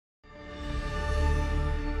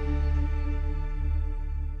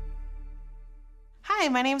Hi,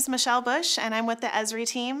 my name is Michelle Bush, and I'm with the Esri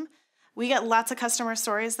team. We get lots of customer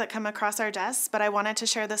stories that come across our desks, but I wanted to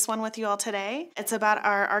share this one with you all today. It's about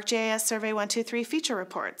our ArcGIS Survey123 feature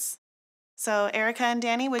reports. So Erica and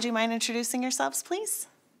Danny, would you mind introducing yourselves, please?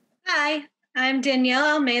 Hi, I'm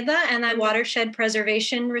Danielle Almeida, and I'm Watershed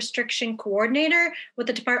Preservation Restriction Coordinator with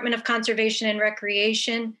the Department of Conservation and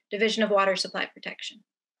Recreation, Division of Water Supply Protection.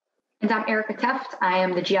 And I'm Erica Teft. I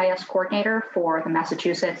am the GIS Coordinator for the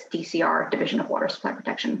Massachusetts DCR Division of Water Supply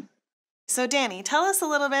Protection. So Danny, tell us a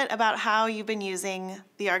little bit about how you've been using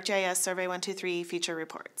the ArcGIS Survey123 feature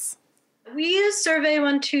reports. We use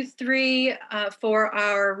Survey123 for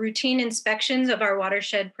our routine inspections of our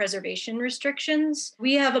watershed preservation restrictions.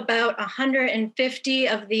 We have about 150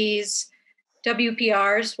 of these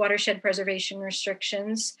WPRs, watershed preservation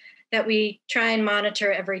restrictions, that we try and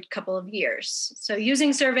monitor every couple of years. So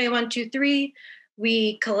using Survey123,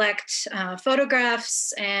 we collect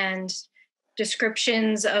photographs and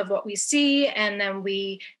descriptions of what we see, and then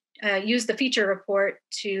we use the feature report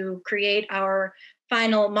to create our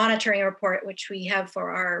final monitoring report, which we have for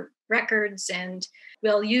our records. And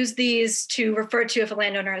we'll use these to refer to if a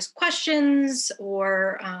landowner has questions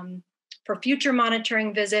or for future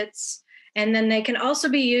monitoring visits. And then they can also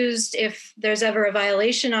be used if there's ever a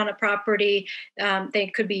violation on a property. They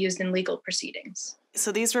could be used in legal proceedings.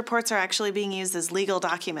 So these reports are actually being used as legal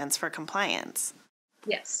documents for compliance.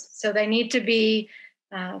 Yes, so they need to be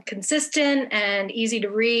consistent and easy to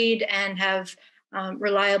read and have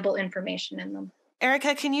reliable information in them.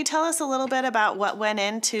 Erica, can you tell us a little bit about what went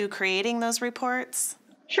into creating those reports?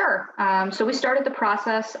 Sure. So we started the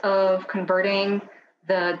process of converting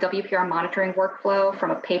the WPR monitoring workflow from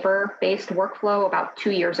a paper-based workflow about 2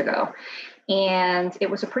 years ago. And it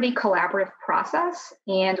was a pretty collaborative process.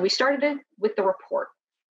 And we started it with the report.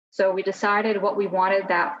 So we decided what we wanted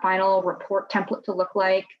that final report template to look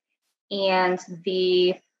like. And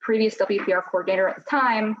the previous WPR coordinator at the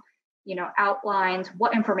time, outlined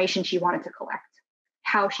what information she wanted to collect,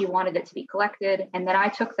 how she wanted it to be collected. And then I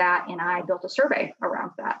took that and I built a survey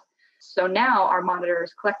around that. So now our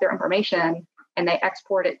monitors collect their information and they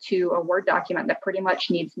export it to a Word document that pretty much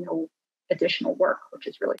needs no additional work, which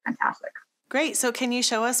is really fantastic. Great. So can you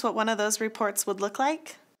show us what one of those reports would look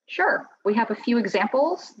like? Sure. We have a few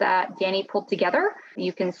examples that Danny pulled together.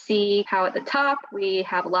 You can see how at the top we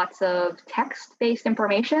have lots of text-based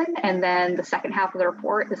information, and then the second half of the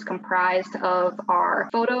report is comprised of our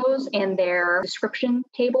photos and their description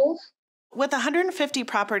tables. With 150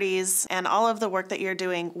 properties and all of the work that you're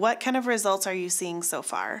doing, what kind of results are you seeing so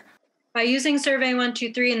far? By using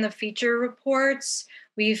Survey123 in the feature reports,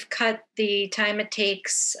 we've cut the time it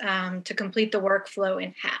takes to complete the workflow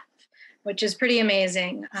in half, which is pretty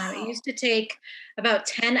amazing. It used to take about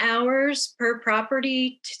 10 hours per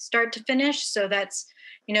property to start to finish. So that's,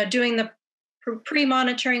 doing the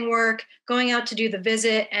pre-monitoring work, going out to do the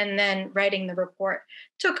visit, and then writing the report.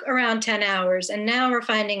 Took around 10 hours. And now we're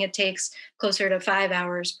finding it takes closer to 5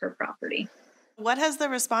 hours per property. What has the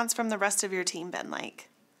response from the rest of your team been like?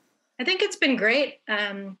 I think it's been great.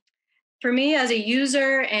 For me as a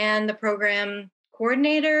user and the program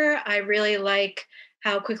coordinator, I really like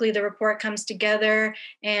how quickly the report comes together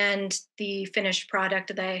and the finished product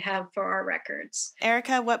that I have for our records.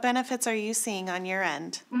 Erica, what benefits are you seeing on your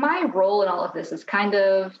end? My role in all of this is kind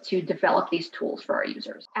of to develop these tools for our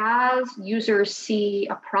users. As users see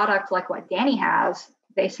a product like what Danny has,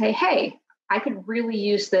 they say, hey, I could really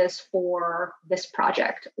use this for this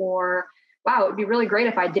project, or wow, it would be really great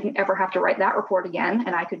if I didn't ever have to write that report again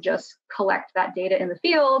and I could just collect that data in the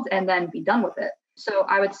field and then be done with it. So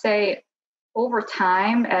I would say over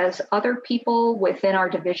time, as other people within our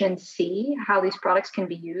division see how these products can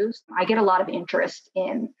be used, I get a lot of interest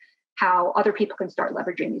in how other people can start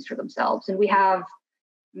leveraging these for themselves. And we have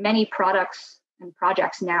many products and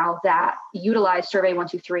projects now that utilize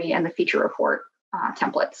Survey123 and the feature report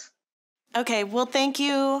templates. Okay, well, thank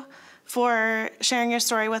you for sharing your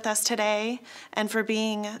story with us today and for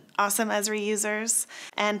being awesome Esri users.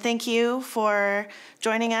 And thank you for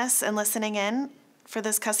joining us and listening in for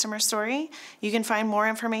this customer story. You can find more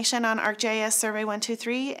information on ArcGIS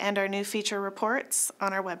Survey123 and our new feature reports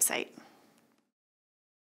on our website.